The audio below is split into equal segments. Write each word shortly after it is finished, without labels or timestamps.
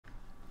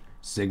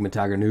Sigma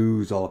Tiger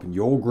News all up in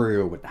your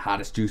grill with the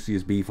hottest,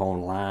 juiciest beef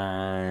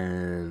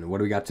online. What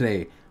do we got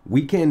today?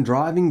 Weekend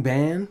driving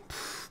ban.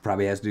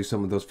 Probably has to do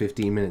some of those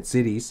 15-minute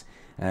cities.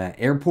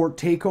 Airport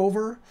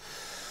takeover.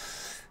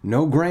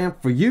 No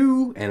grant for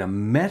you. And a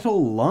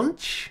metal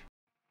lunch.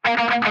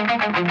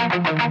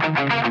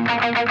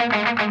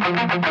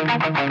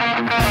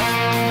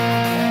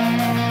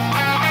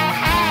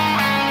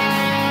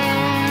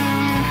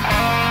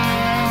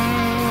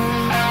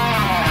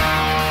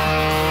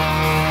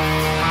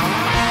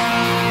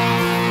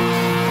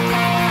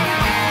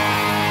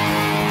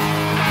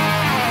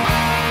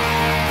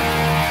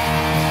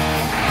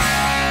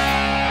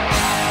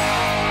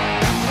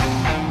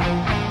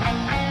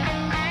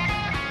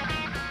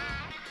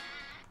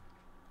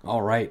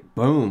 All right,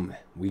 boom,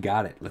 we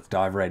got it. Let's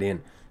dive right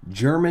in.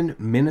 German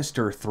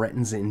minister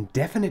threatens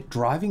indefinite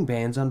driving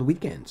bans on the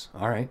weekends.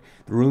 All right,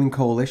 the ruling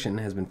coalition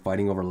has been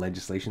fighting over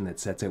legislation that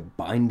sets out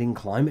binding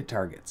climate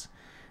targets.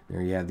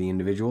 There you have the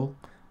individual,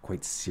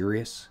 quite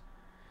serious.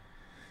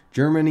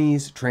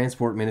 Germany's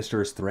transport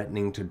minister is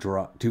threatening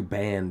to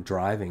ban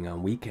driving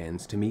on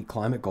weekends to meet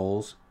climate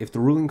goals if the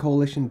ruling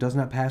coalition does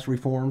not pass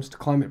reforms to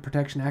Climate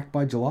Protection Act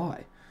by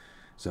July.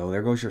 So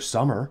there goes your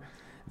summer.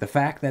 The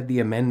fact that the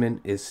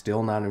amendment is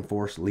still not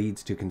enforced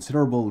leads to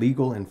considerable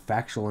legal and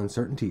factual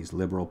uncertainties,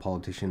 Liberal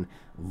politician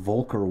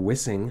Volker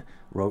Wissing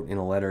wrote in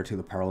a letter to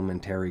the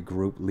parliamentary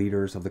group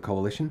leaders of the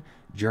coalition.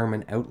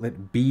 German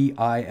outlet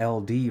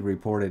BILD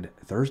reported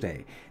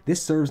Thursday.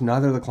 This serves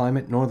neither the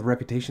climate nor the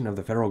reputation of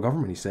the federal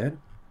government, he said.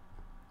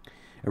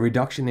 A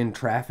reduction in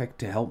traffic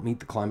to help meet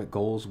the climate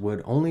goals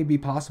would only be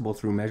possible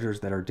through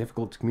measures that are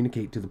difficult to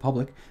communicate to the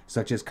public,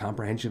 such as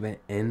comprehensive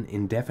and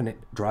indefinite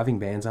driving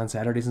bans on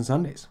Saturdays and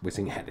Sundays,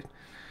 Wissing added.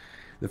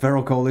 The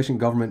federal coalition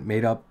government,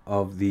 made up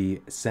of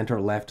the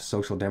center-left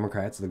Social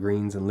Democrats, the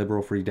Greens, and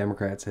Liberal Free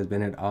Democrats, has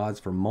been at odds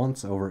for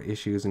months over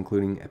issues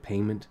including a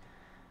payment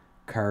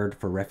card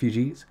for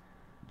refugees,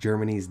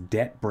 Germany's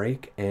debt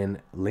brake,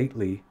 and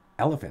lately,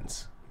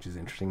 elephants. Which is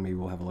interesting. Maybe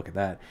we'll have a look at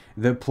that.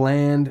 The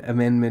planned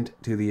amendment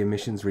to the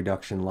emissions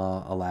reduction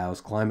law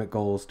allows climate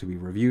goals to be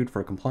reviewed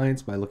for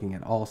compliance by looking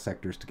at all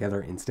sectors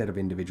together instead of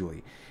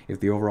individually. If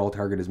the overall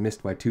target is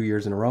missed by 2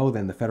 years in a row,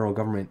 then the federal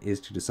government is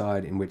to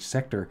decide in which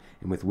sector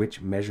and with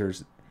which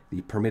measures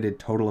the permitted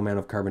total amount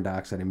of carbon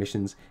dioxide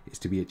emissions is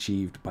to be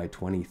achieved by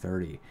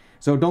 2030.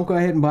 So don't go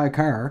ahead and buy a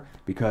car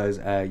because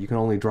you can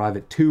only drive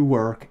it to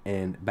work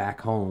and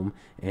back home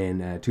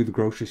and to the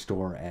grocery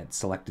store at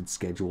selected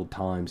scheduled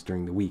times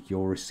during the week.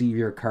 You'll receive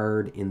your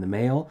card in the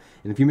mail.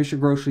 And if you miss your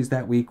groceries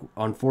that week,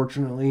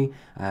 unfortunately,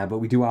 but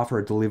we do offer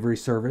a delivery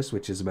service,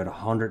 which is about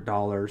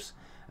 $100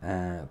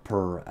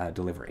 per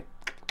delivery.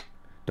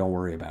 Don't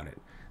worry about it.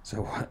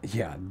 So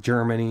yeah,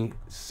 Germany,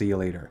 see you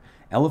later.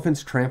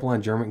 Elephants trample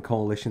on German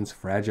coalition's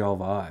fragile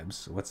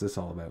vibes. What's this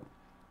all about?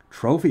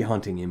 Trophy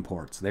hunting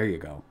imports. There you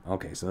go.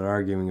 Okay, so they're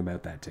arguing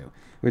about that too,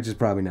 which is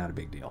probably not a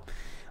big deal.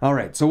 All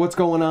right, so what's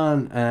going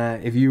on?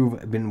 If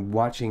you've been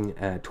watching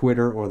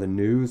Twitter or the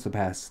news the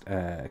past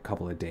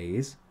couple of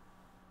days,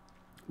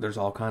 there's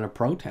all kind of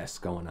protests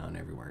going on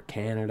everywhere.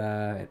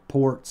 Canada, at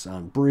ports,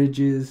 on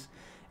bridges.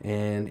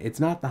 And it's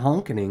not the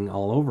honkening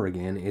all over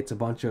again. It's a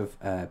bunch of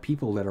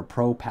people that are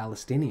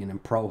pro-Palestinian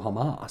and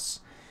pro-Hamas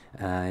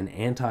and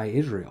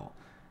anti-Israel.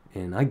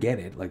 And I get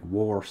it, like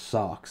war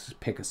sucks,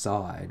 pick a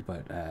side,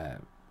 but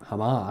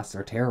Hamas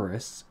are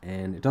terrorists,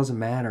 and it doesn't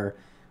matter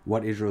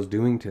what Israel's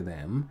doing to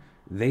them.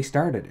 They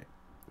started it.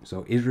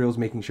 So Israel's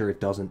making sure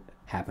it doesn't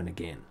happen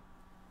again.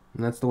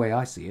 And that's the way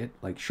I see it.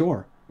 Like,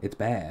 sure, it's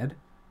bad,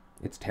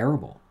 it's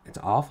terrible, it's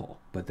awful,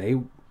 but they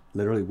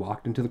literally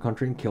walked into the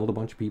country and killed a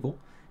bunch of people,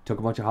 took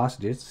a bunch of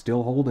hostages,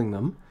 still holding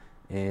them,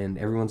 and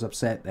everyone's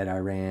upset that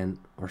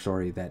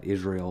that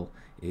Israel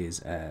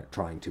is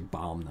trying to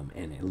bomb them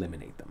and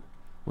eliminate them.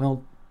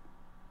 Well,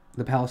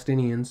 the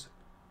Palestinians,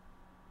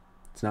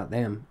 it's not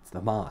them, it's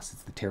the Hamas,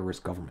 it's the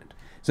terrorist government.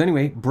 So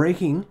anyway,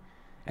 breaking,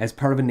 as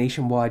part of a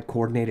nationwide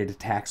coordinated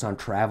attacks on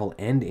travel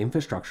and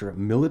infrastructure,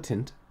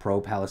 militant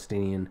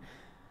pro-Palestinian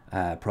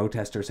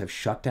protesters have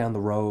shut down the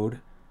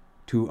road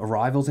to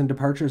arrivals and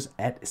departures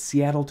at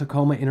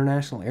Seattle-Tacoma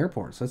International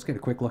Airport. So let's get a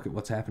quick look at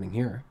what's happening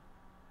here.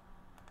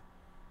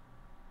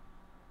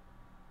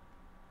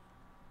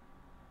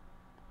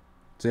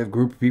 So you have a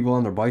group of people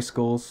on their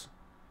bicycles,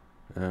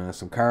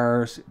 some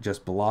cars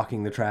just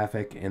blocking the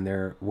traffic, and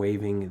they're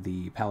waving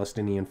the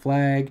Palestinian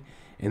flag.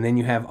 And then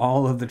you have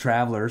all of the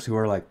travelers who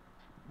are like,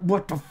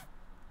 what the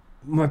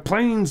my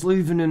plane's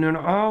leaving in an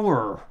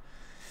hour.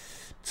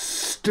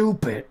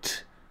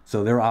 Stupid.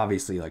 So they're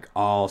obviously like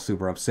all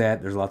super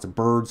upset. There's lots of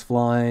birds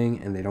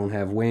flying and they don't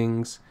have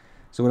wings.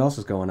 So what else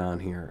is going on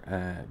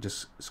here?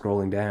 Just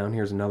scrolling down,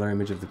 here's another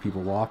image of the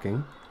people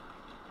walking.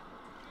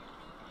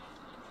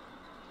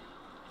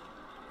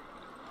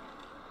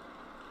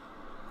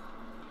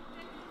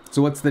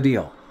 So what's the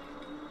deal?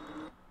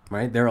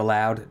 Right? They're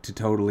allowed to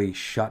totally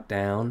shut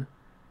down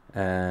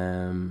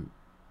the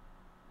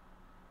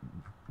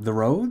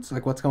roads?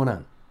 Like, what's going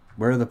on?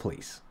 Where are the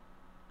police?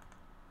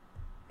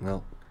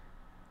 Well,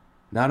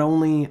 not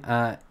only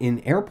in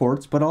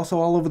airports, but also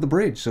all over the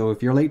bridge. So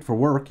if you're late for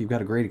work, you've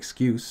got a great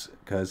excuse,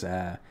 because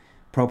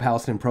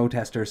pro-Palestine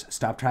protesters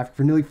stopped traffic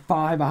for nearly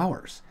 5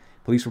 hours.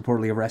 Police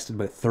reportedly arrested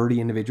about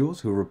 30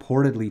 individuals who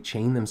reportedly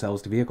chained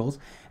themselves to vehicles.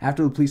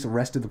 After the police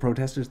arrested the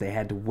protesters, they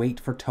had to wait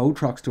for tow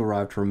trucks to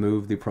arrive to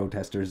remove the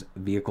protesters'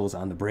 vehicles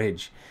on the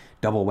bridge.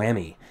 Double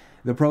whammy.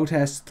 The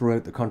protests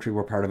throughout the country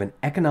were part of an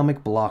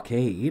economic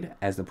blockade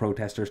as the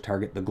protesters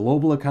target the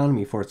global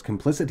economy for its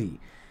complicity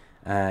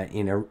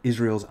in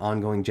Israel's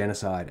ongoing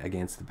genocide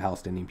against the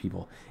Palestinian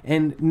people.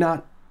 And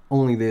not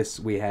only this,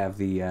 we have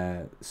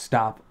the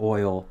Stop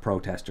Oil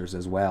protesters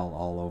as well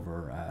all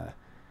over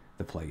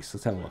the place.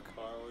 Let's have a look.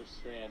 Car was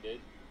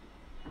stranded.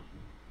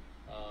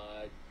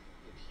 It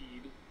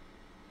keyed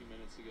a few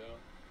minutes ago.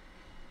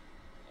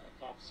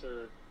 Cops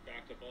are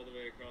backed up all the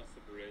way across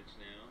the bridge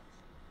now.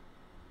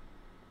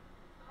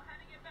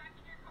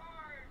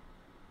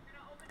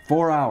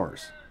 4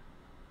 hours.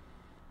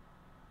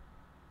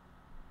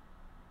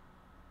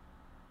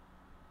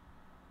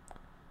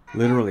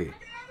 Literally,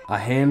 a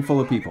handful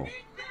of people.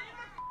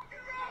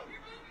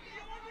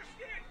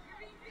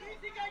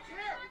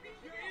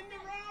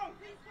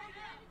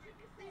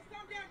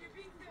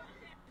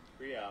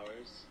 3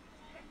 hours.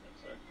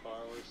 Our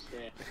car was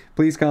stranded.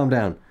 Please calm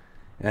down.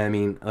 I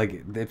mean,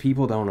 like, the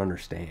people don't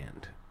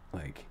understand.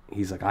 Like,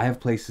 he's like, I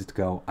have places to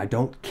go. I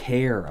don't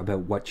care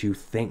about what you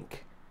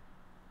think.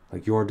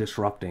 Like, you're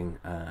disrupting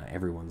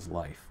everyone's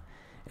life.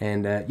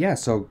 And, yeah,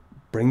 so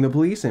bring the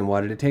police in.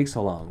 Why did it take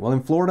so long? Well,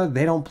 in Florida,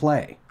 they don't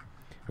play.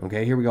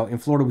 Okay, here we go. In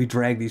Florida, we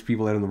drag these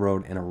people out on the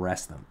road and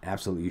arrest them.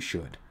 Absolutely, you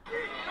should.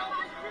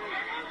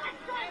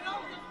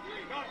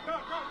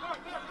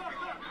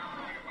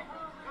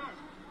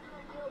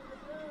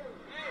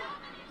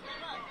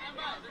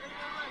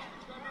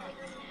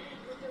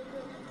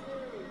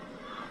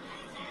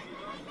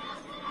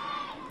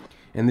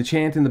 And the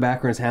chant in the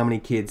background is, how many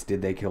kids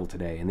did they kill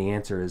today? And the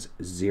answer is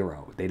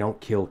 0. They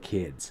don't kill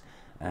kids.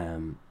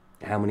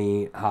 How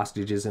many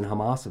hostages in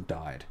Hamas have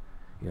died?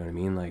 You know what I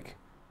mean? Like,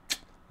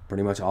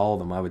 pretty much all of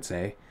them, I would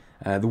say.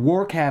 The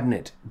War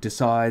Cabinet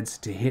decides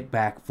to hit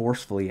back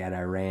forcefully at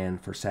Iran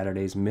for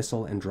Saturday's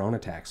missile and drone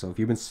attacks. So if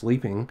you've been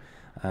sleeping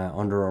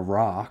under a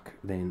rock,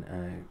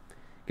 then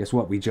guess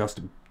what? We just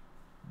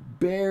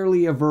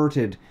barely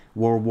averted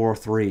World War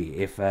III.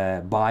 If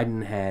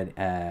Biden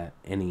had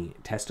any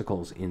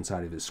testicles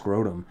inside of his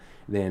scrotum,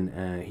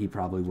 then he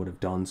probably would have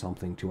done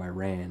something to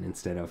Iran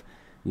instead of,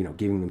 you know,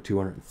 giving them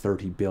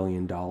 $230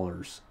 billion,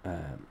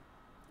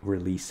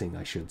 releasing,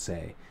 I should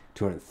say,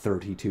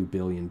 $232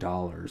 billion,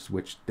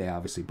 which they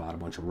obviously bought a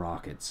bunch of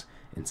rockets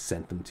and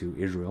sent them to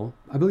Israel.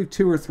 I believe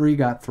 2 or 3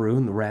 got through,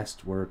 and the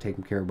rest were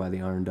taken care of by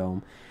the Iron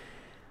Dome.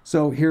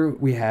 So here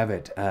we have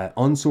it.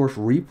 Unsourced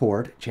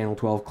report, Channel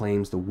 12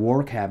 claims the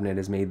War Cabinet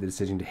has made the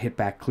decision to hit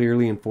back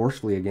clearly and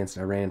forcefully against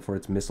Iran for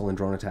its missile and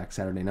drone attack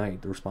Saturday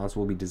night. The response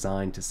will be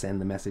designed to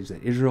send the message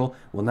that Israel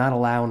will not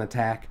allow an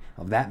attack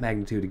of that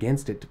magnitude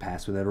against it to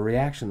pass without a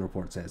reaction, the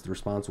report says. The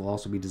response will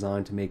also be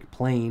designed to make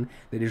plain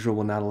that Israel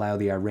will not allow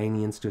the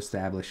Iranians to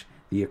establish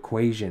the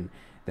equation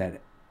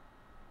that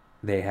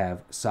they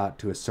have sought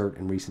to assert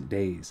in recent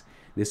days.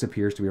 This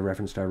appears to be a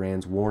reference to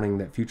Iran's warning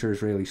that future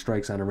Israeli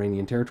strikes on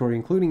Iranian territory,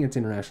 including its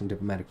international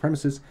diplomatic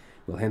premises,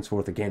 will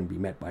henceforth again be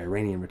met by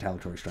Iranian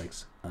retaliatory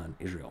strikes on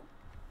Israel.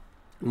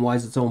 And why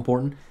is it so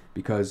important?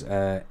 Because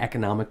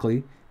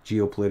economically,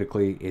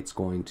 geopolitically, it's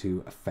going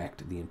to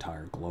affect the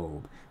entire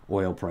globe.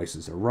 Oil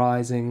prices are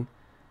rising,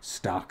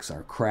 stocks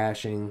are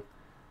crashing,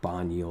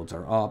 bond yields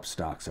are up,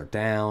 stocks are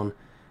down.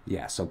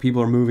 Yeah, so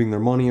people are moving their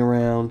money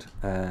around.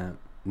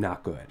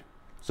 Not good.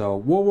 So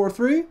World War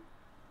III?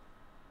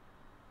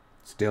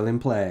 Still in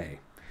play.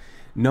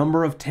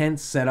 Number of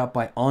tents set up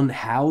by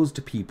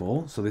unhoused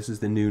people. So this is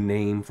the new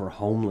name for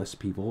homeless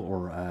people,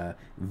 or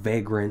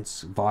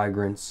vagrants,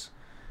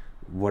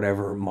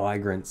 whatever,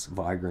 migrants.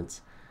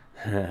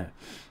 Yeah,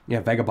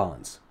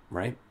 vagabonds,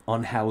 right?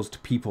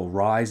 Unhoused people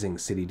rising,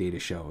 city data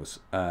shows.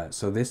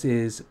 So this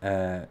is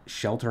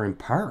shelter in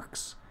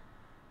parks.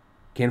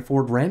 Can't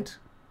afford rent?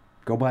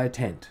 Go buy a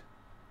tent.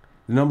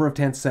 The number of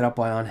tents set up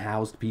by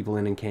unhoused people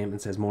in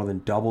encampments has more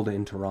than doubled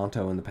in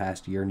Toronto in the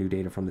past year, new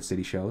data from the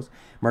city shows.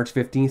 March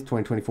 15th,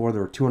 2024,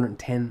 there were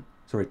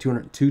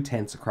 202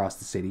 tents across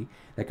the city.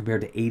 That compared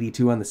to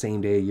 82 on the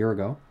same day a year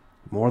ago,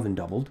 more than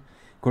doubled.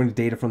 According to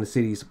data from the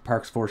city's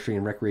Parks, Forestry,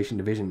 and Recreation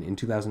Division, in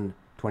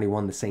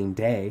 2021, the same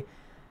day,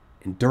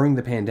 and during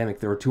the pandemic,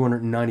 there were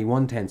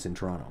 291 tents in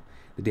Toronto.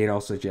 The data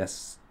also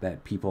suggests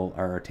that people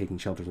are taking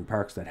shelters in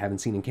parks that haven't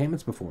seen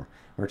encampments before.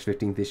 March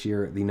 15th this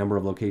year, the number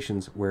of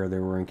locations where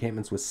there were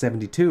encampments was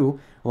 72,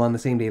 while on the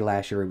same day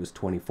last year it was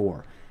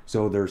 24.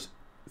 So there's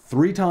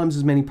 3 times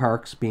as many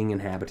parks being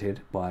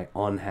inhabited by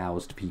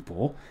unhoused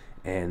people,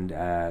 and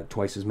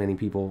twice as many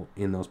people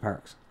in those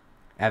parks.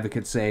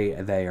 Advocates say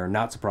they are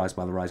not surprised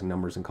by the rising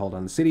numbers and called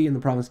on the city and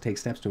the province to take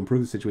steps to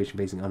improve the situation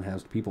facing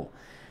unhoused people.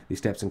 These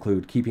steps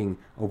include keeping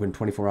open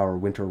 24-hour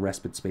winter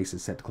respite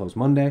spaces set to close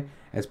Monday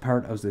as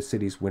part of the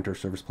city's winter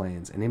service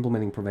plans and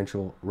implementing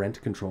provincial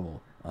rent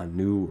control on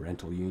new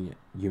rental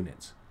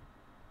units.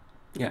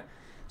 Yeah,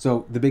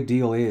 So the big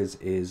deal is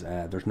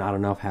there's not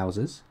enough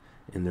houses,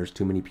 and there's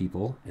too many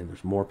people, and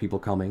there's more people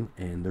coming,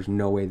 and there's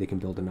no way they can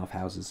build enough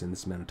houses in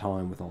this amount of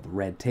time with all the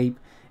red tape,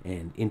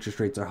 and interest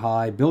rates are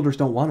high. Builders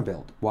don't want to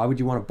build. Why would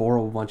you want to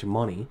borrow a bunch of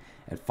money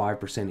at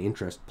 5%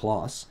 interest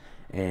plus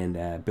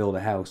and build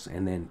a house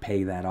and then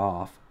pay that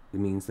off?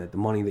 It means that the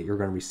money that you're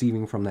going to be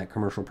receiving from that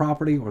commercial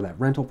property or that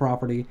rental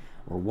property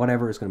or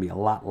whatever is going to be a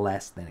lot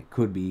less than it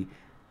could be.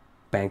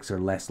 Banks are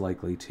less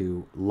likely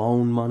to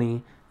loan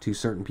money to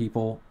certain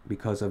people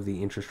because of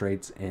the interest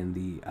rates and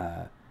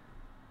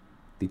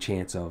the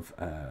chance of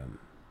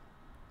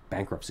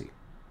bankruptcy,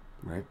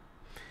 right?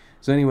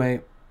 So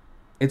anyway,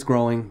 it's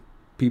growing.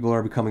 People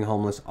are becoming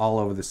homeless all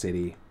over the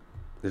city.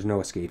 There's no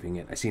escaping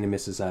it. I seen a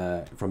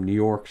Mrs. From New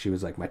York. She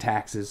was like, my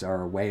taxes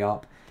are way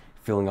up.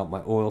 Filling up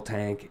my oil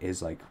tank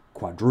is like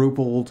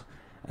quadrupled.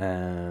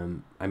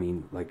 I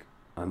mean, like,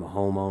 I'm a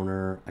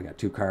homeowner. I got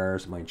 2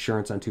 cars. My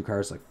insurance on 2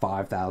 cars is like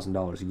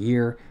 $5,000 a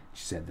year.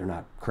 She said they're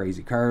not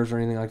crazy cars or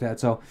anything like that.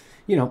 So,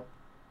 you know,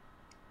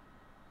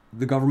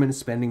 the government is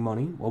spending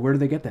money. Well, where do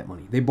they get that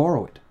money? They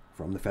borrow it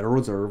from the Federal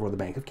Reserve or the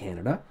Bank of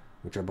Canada,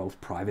 which are both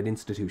private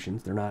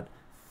institutions. They're not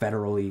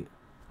federally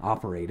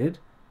operated.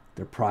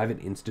 They're private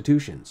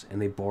institutions,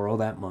 and they borrow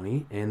that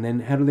money. And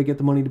then how do they get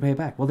the money to pay it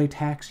back? Well, they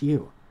tax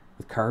you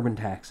with carbon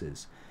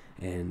taxes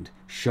and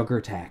sugar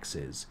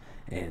taxes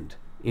and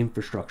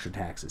infrastructure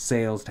taxes,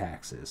 sales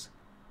taxes,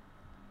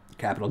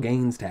 capital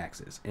gains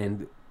taxes.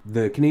 And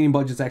the Canadian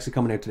budget's actually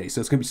coming out today, so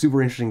it's going to be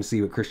super interesting to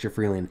see what Chrystia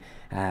Freeland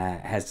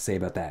has to say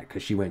about that,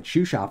 because she went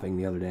shoe shopping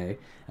the other day.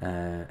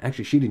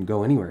 Actually, she didn't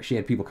go anywhere. She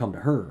had people come to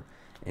her,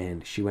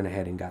 and she went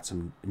ahead and got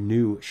some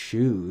new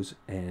shoes,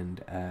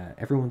 and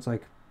everyone's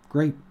like,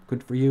 great,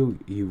 good for you,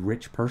 you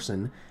rich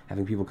person,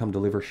 having people come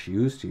deliver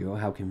shoes to you.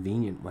 How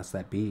convenient must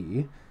that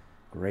be?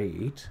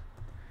 Great.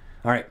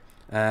 All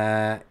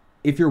right.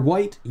 If you're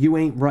white, you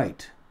ain't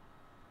right.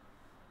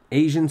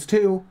 Asians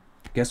too.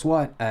 Guess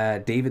what?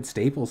 David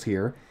Staples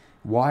here.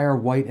 Why are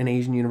white and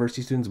Asian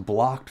university students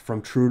blocked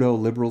from Trudeau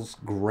Liberals'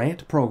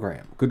 grant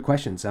program? Good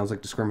question. Sounds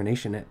like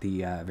discrimination at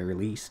the very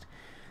least,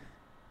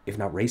 if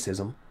not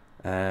racism.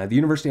 The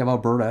University of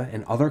Alberta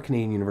and other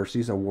Canadian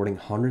universities are awarding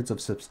hundreds of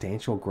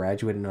substantial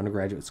graduate and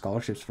undergraduate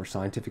scholarships for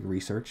scientific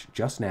research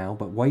just now,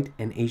 but white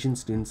and Asian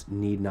students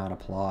need not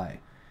apply.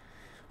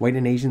 White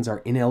and Asians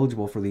are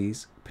ineligible for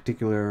these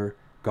particular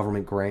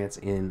government grants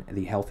in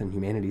the health and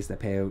humanities that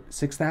pay out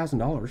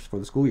 $6,000 for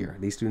the school year.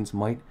 These students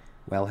might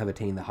well have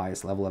attained the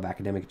highest level of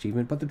academic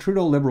achievement, but the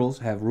Trudeau Liberals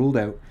have ruled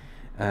out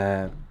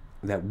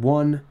that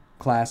one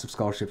class of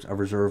scholarships are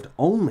reserved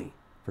only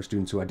for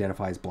students who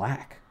identify as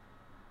black.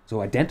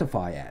 So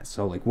identify as.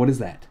 So like, what is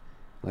that?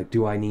 Like,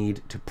 do I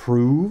need to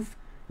prove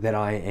that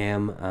I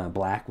am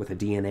black with a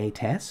DNA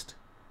test?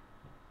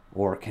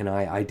 Or can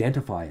I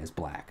identify as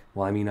black?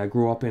 Well, I mean, I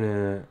grew up in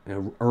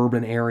an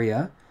urban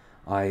area.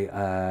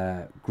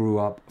 I grew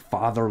up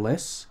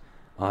fatherless.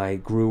 I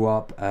grew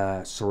up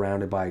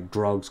surrounded by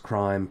drugs,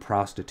 crime,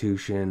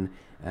 prostitution,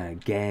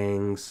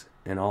 gangs,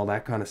 and all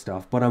that kind of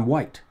stuff. But I'm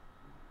white.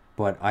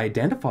 But I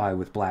identify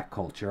with black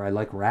culture. I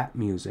like rap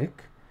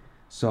music.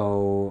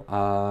 So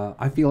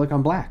I feel like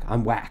I'm black.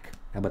 I'm whack.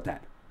 How about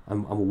that?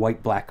 I'm a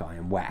white black guy.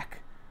 I'm whack.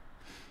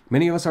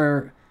 Many of us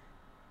are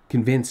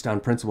convinced on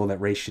principle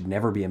that race should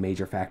never be a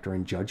major factor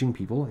in judging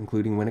people,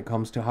 including when it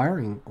comes to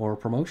hiring or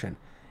promotion,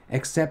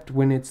 except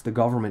when it's the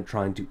government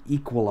trying to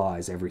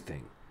equalize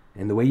everything.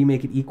 And the way you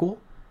make it equal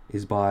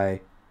is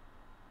by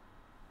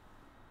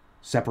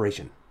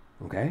separation,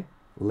 okay?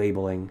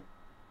 Labeling.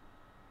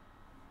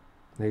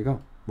 There you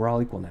go. We're all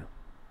equal now,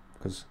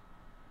 because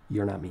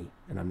you're not me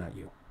and I'm not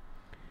you.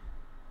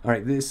 All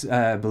right, this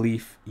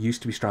belief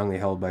used to be strongly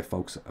held by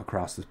folks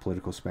across the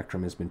political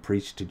spectrum, has been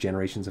preached to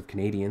generations of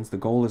Canadians. The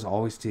goal is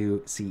always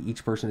to see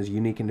each person as a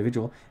unique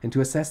individual and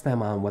to assess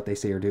them on what they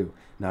say or do,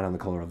 not on the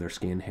color of their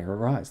skin, hair,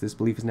 or eyes. This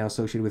belief is now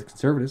associated with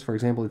conservatives. For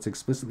example, it's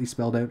explicitly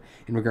spelled out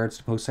in regards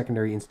to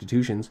post-secondary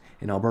institutions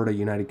in Alberta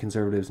United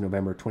Conservatives'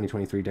 November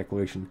 2023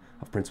 Declaration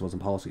of Principles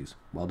and Policies.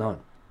 Well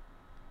done.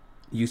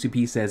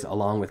 UCP says,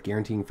 along with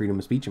guaranteeing freedom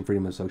of speech and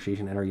freedom of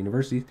association at our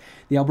universities,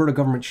 the Alberta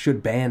government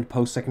should ban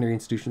post-secondary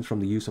institutions from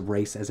the use of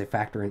race as a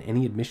factor in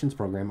any admissions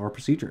program or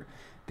procedure.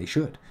 They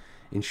should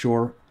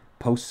ensure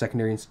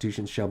post-secondary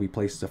institutions shall be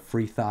places of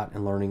free thought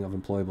and learning of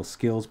employable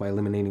skills by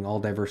eliminating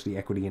all diversity,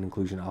 equity, and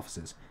inclusion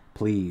offices.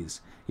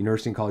 Please.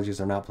 University and colleges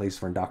are not places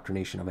for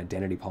indoctrination of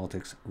identity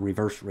politics,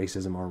 reverse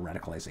racism, or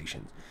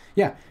radicalization.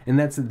 Yeah, and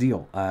that's the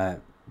deal.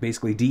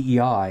 Basically,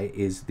 DEI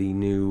is the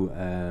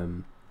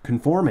new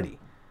conformity.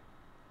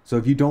 So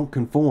if you don't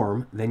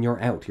conform, then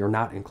you're out. You're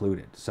not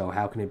included. So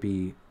how can it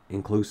be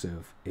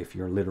inclusive if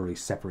you're literally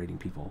separating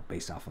people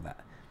based off of that?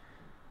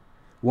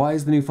 Why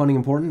is the new funding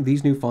important?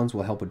 These new funds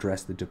will help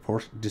address the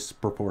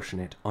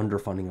disproportionate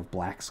underfunding of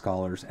black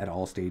scholars at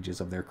all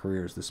stages of their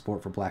careers. The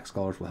support for black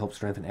scholars will help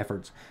strengthen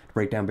efforts to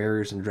break down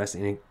barriers and address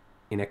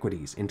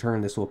inequities. In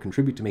turn, this will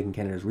contribute to making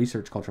Canada's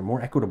research culture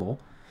more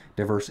equitable,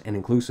 diverse, and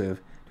inclusive,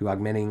 to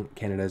augmenting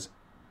Canada's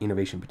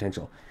innovation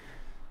potential.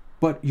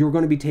 But you're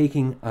going to be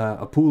taking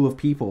a pool of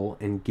people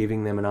and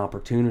giving them an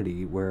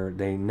opportunity where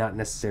they not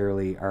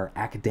necessarily are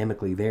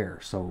academically there.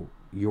 So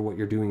what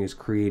you're doing is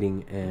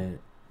creating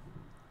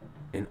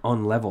an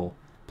unlevel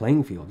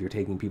playing field. You're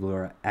taking people who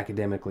are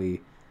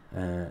academically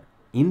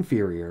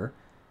inferior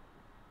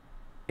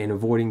and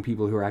avoiding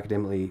people who are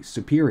academically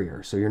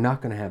superior. So you're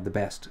not going to have the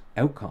best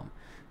outcome.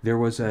 There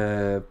was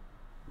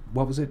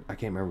what was it? I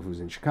can't remember if it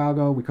was in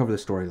Chicago. We covered the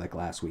story like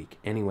last week.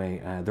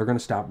 Anyway, they're going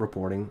to stop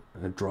reporting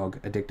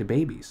drug-addicted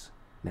babies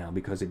now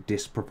because it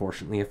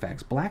disproportionately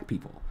affects black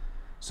people.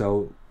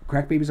 So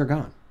crack babies are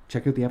gone.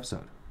 Check out the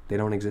episode. They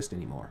don't exist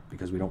anymore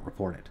because we don't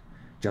report it.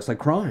 Just like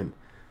crime.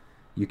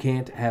 You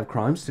can't have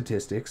crime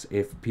statistics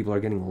if people are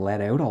getting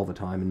let out all the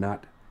time and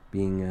not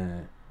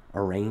being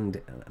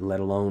arraigned, let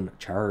alone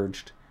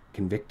charged,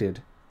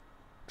 convicted,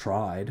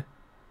 tried.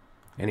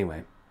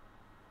 Anyway,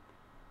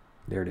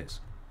 there it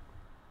is.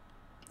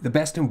 The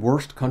best and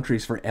worst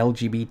countries for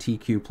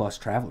LGBTQ plus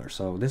travelers.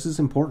 So this is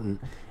important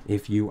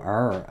if you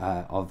are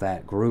of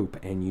that group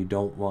and you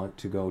don't want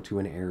to go to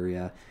an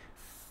area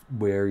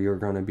where you're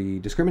going to be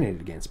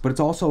discriminated against. But it's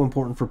also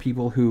important for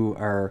people who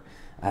are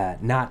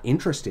not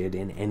interested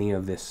in any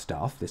of this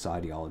stuff, this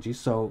ideology.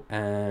 So,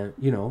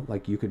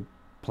 like you could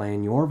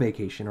plan your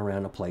vacation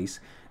around a place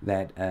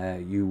that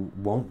you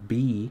won't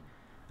be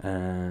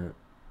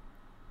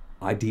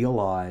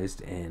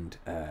idealized and,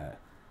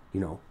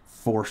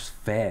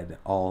 force-fed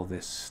all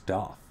this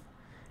stuff.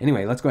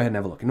 Anyway, let's go ahead and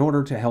have a look. In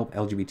order to help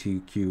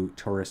LGBTQ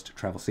tourists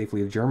travel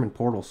safely, the German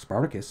portal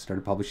Spartacus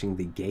started publishing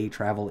the Gay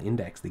Travel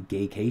Index, the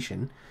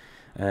Gaycation.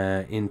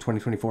 In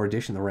 2024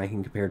 edition, the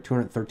ranking compared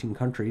 213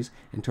 countries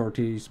and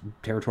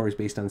territories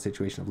based on the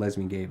situation of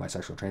lesbian, gay,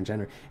 bisexual,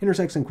 transgender,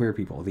 intersex, and queer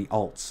people, the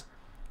ALTS,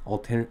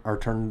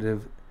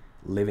 alternative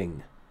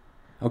living.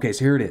 Okay,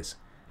 so here it is.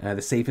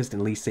 The safest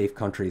and least safe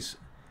countries.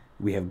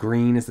 We have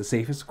green as the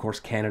safest. Of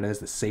course, Canada is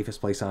the safest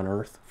place on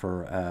earth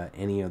for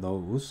any of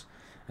those.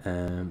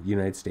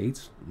 United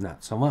States,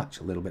 not so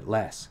much, a little bit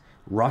less.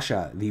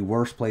 Russia, the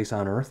worst place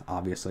on earth,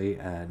 obviously,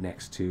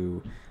 next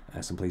to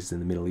some places in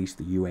the Middle East,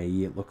 the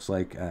UAE, it looks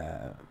like.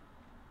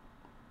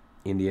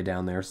 India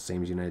down there,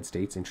 same as United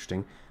States,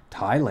 interesting.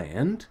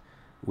 Thailand,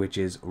 which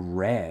is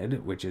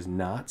red, which is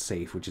not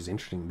safe, which is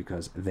interesting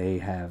because they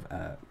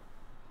have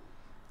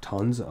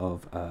tons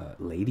of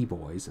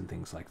ladyboys and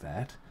things like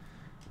that.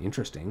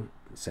 Interesting.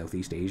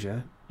 Southeast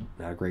Asia,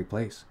 not a great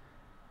place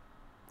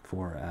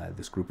for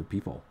this group of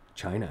people.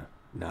 China,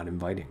 not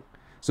inviting.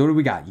 So what do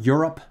we got?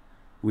 Europe,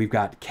 we've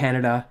got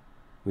Canada,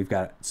 we've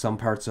got some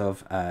parts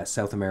of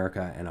South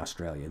America and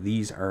Australia.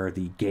 These are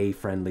the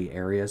gay-friendly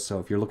areas. So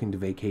if you're looking to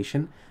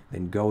vacation,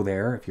 then go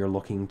there. If you're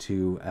looking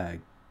to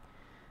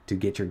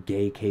get your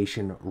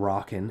gaycation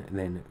rocking,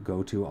 then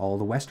go to all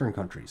the Western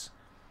countries,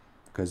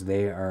 because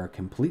they are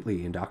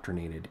completely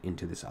indoctrinated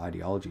into this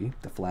ideology.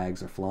 The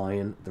flags are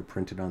flying. They're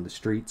printed on the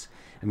streets.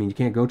 I mean, you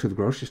can't go to the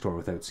grocery store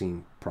without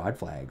seeing pride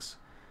flags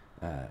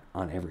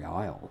on every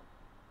aisle.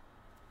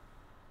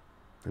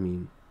 I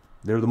mean,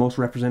 they're the most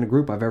represented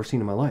group I've ever seen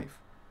in my life.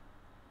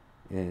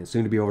 And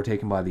soon to be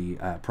overtaken by the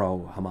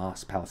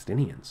pro-Hamas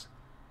Palestinians.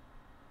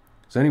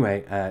 So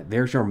anyway,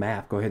 there's your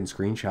map. Go ahead and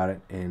screenshot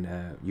it,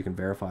 and you can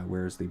verify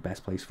where's the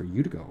best place for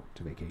you to go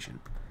to vacation.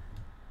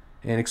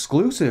 An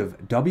exclusive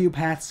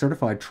WPATH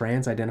certified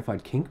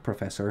trans-identified kink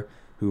professor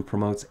who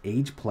promotes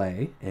age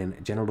play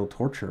and genital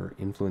torture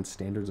influence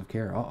standards of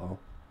care. Uh-oh.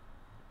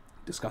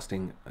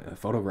 Disgusting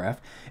photograph.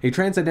 A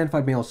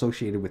trans-identified male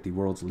associated with the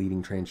world's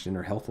leading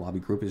transgender health lobby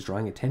group is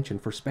drawing attention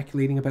for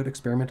speculating about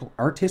experimental,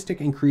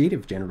 artistic, and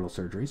creative genital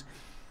surgeries.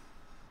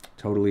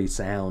 Totally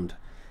sound.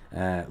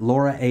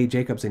 Laura A.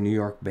 Jacobs, a New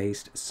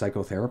York-based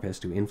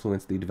psychotherapist who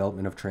influenced the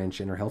development of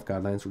transgender health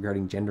guidelines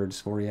regarding gender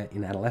dysphoria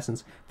in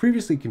adolescence,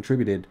 previously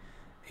contributed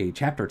a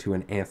chapter to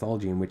an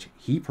anthology in which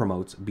he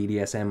promotes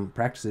BDSM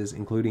practices,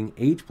 including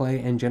age play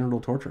and genital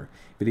torture.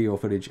 Video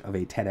footage of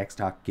a TEDx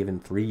talk given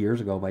 3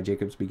 years ago by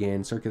Jacobs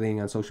began circulating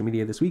on social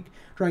media this week,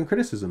 drawing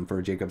criticism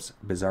for Jacobs'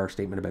 bizarre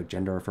statement about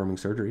gender-affirming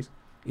surgeries.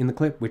 In the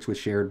clip, which was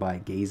shared by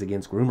Gays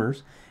Against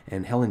Groomers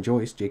and Helen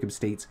Joyce, Jacobs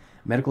states,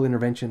 medical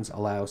interventions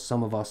allow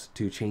some of us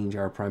to change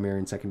our primary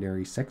and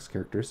secondary sex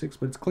characteristics,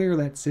 but it's clear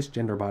that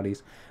cisgender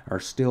bodies are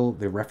still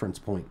the reference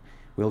point.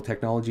 Will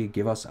technology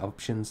give us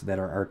options that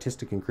are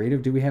artistic and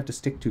creative? Do we have to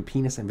stick to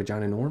penis and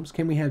vagina norms?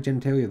 Can we have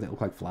genitalia that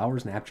look like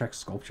flowers and abstract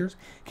sculptures?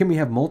 Can we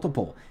have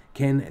multiple?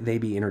 Can they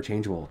be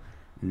interchangeable?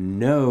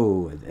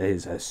 No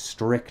is a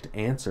strict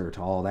answer to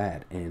all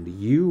that, and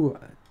you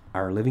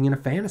are living in a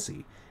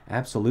fantasy.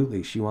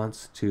 Absolutely. She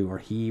wants to, or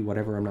he,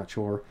 whatever, I'm not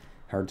sure.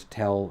 Hard to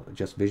tell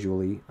just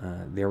visually.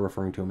 They're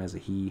referring to him as a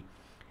he.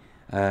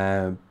 He's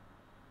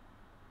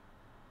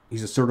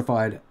a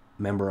certified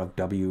member of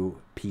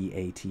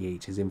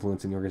WPATH. His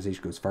influence in the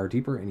organization goes far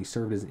deeper, and he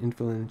served as an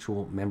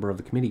influential member of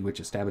the committee which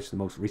established the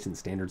most recent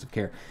standards of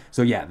care.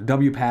 So yeah, the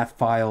WPATH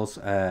files,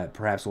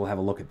 perhaps we'll have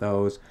a look at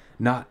those.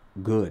 Not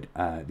good.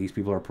 These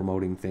people are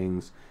promoting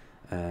things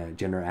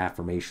gender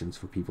affirmations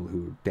for people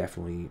who are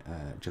definitely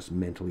just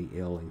mentally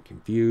ill and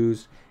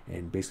confused,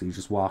 and basically you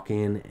just walk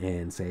in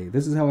and say,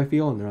 this is how I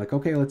feel, and they're like,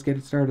 okay, let's get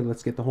it started,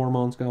 let's get the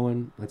hormones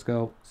going, let's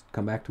go,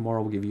 come back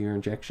tomorrow, we'll give you your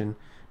injection,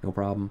 no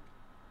problem.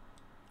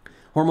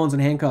 Hormones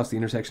and handcuffs, the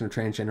intersection of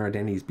transgender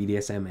identities,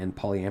 BDSM, and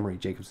polyamory.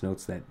 Jacobs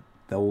notes that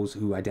those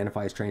who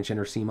identify as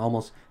transgender seem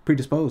almost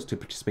predisposed to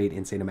participate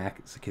in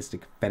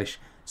sadomasochistic fetish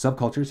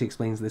subcultures. He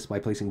explains this by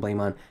placing blame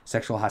on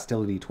sexual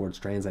hostility towards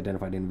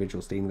trans-identified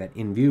individuals, stating that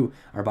in view,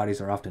 our bodies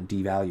are often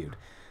devalued.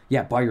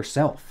 Yeah, by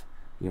yourself.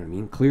 You know what I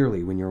mean?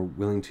 Clearly, when you're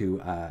willing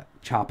to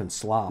chop and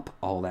slop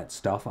all that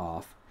stuff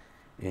off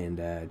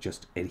and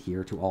just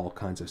adhere to all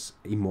kinds of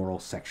immoral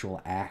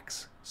sexual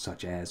acts,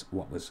 such as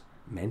what was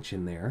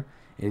mentioned there,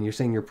 and you're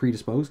saying you're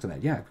predisposed to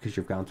that. Yeah, because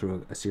you've gone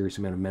through a serious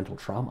amount of mental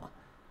trauma.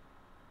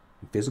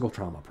 Physical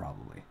trauma,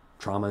 probably.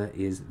 Trauma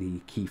is the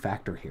key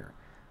factor here.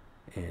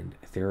 And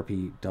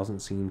therapy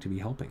doesn't seem to be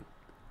helping,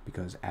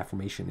 because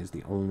affirmation is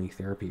the only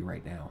therapy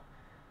right now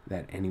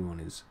that anyone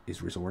is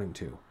resorting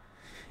to.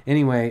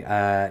 Anyway,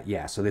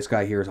 yeah, so this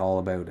guy here is all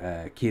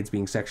about kids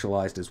being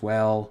sexualized as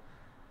well.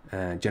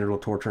 Genital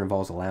torture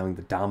involves allowing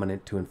the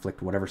dominant to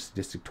inflict whatever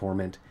sadistic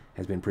torment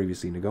has been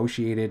previously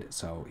negotiated.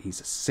 So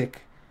he's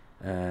sick.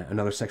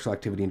 Another sexual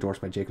activity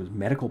endorsed by Jacobs'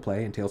 medical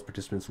play entails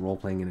participants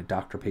role-playing in a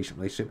doctor-patient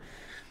relationship.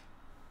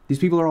 These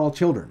people are all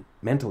children.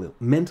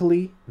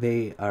 Mentally,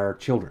 they are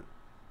children.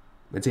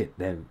 That's it.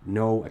 They have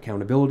no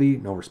accountability,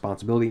 no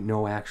responsibility,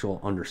 no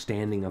actual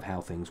understanding of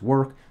how things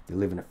work. They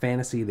live in a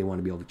fantasy. They want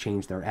to be able to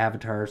change their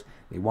avatars.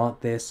 They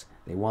want this.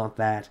 They want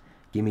that.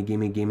 Gimme,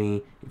 gimme,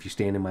 gimme. If you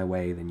stand in my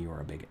way, then you are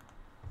a bigot.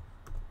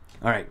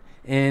 All right.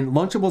 And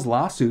Lunchables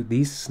lawsuit,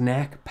 these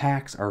snack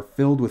packs are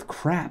filled with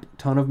crap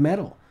ton of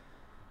metal.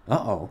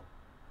 Uh-oh.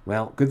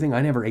 Well, good thing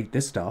I never ate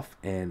this stuff,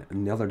 and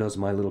neither does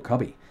my little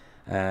cubby.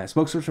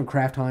 Spokesperson from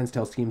Kraft Heinz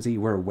tells TMZ,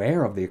 we're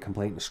aware of the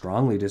complaint and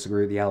strongly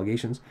disagree with the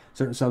allegations.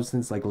 Certain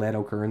substances like lead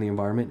occur in the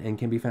environment and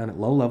can be found at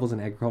low levels in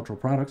agricultural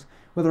products,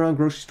 whether on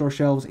grocery store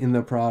shelves, in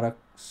the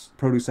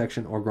produce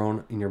section, or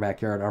grown in your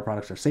backyard. Our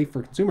products are safe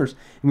for consumers,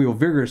 and we will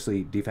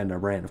vigorously defend our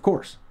brand, of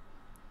course.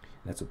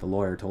 That's what the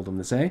lawyer told them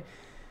to say.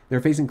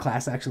 They're facing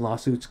class action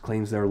lawsuits,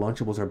 claims their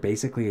Lunchables are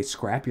basically a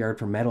scrapyard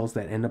for metals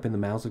that end up in the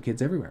mouths of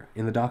kids everywhere.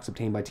 In the docs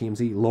obtained by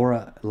TMZ,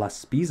 Laura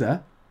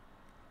Laspiza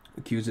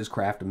accuses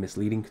Kraft of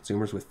misleading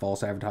consumers with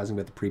false advertising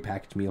about the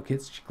prepackaged meal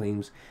kits. She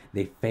claims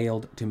they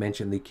failed to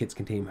mention the kits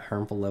contain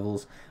harmful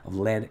levels of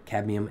lead,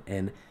 cadmium,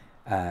 and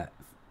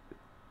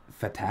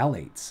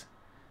phthalates,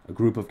 a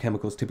group of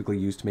chemicals typically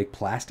used to make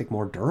plastic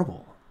more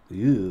durable.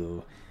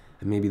 Ew.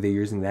 And maybe they're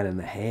using that in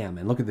the ham.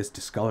 And look at this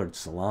discolored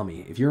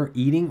salami. If you're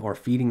eating or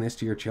feeding this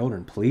to your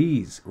children,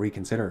 please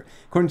reconsider.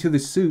 According to the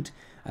suit,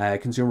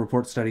 Consumer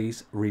Report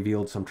studies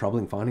revealed some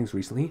troubling findings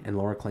recently, and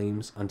Laura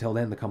claims until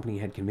then the company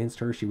had convinced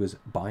her she was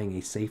buying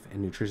a safe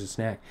and nutritious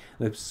snack.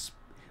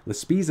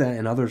 Laspiza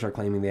and others are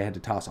claiming they had to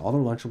toss all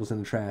their Lunchables in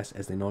the trash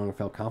as they no longer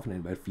felt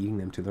confident about feeding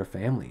them to their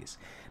families.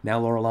 Now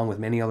Laura, along with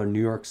many other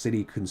New York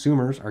City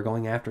consumers, are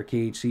going after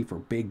KHC for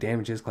big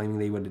damages, claiming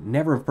they would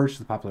never have purchased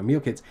the popular meal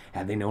kits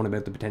had they known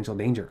about the potential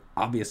danger.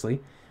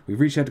 Obviously, we've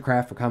reached out to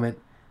Kraft for comment.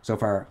 So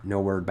far,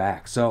 no word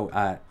back. So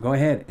go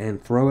ahead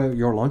and throw out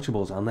your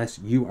Lunchables unless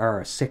you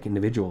are a sick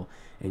individual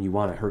and you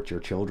want to hurt your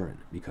children,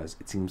 because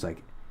it seems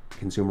like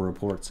Consumer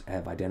Reports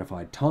have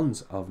identified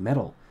tons of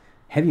metal,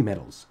 heavy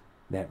metals,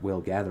 that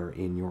will gather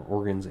in your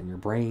organs and your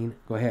brain.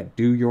 Go ahead,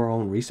 do your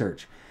own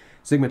research.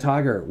 Sigma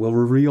Tiger will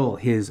reveal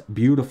his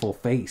beautiful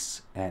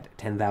face at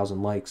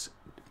 10,000 likes,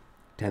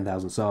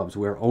 10,000 subs.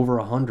 We're over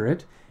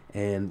 100,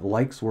 and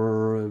likes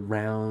were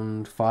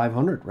around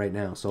 500 right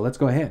now. So let's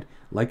go ahead,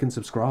 like and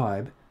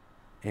subscribe,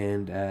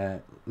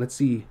 and let's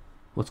see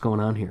what's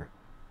going on here.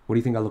 What do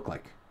you think I look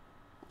like?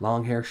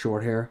 Long hair,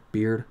 short hair,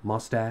 beard,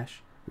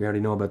 mustache? We already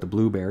know about the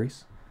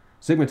blueberries.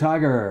 Sigma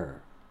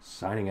Tiger,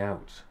 signing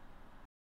out.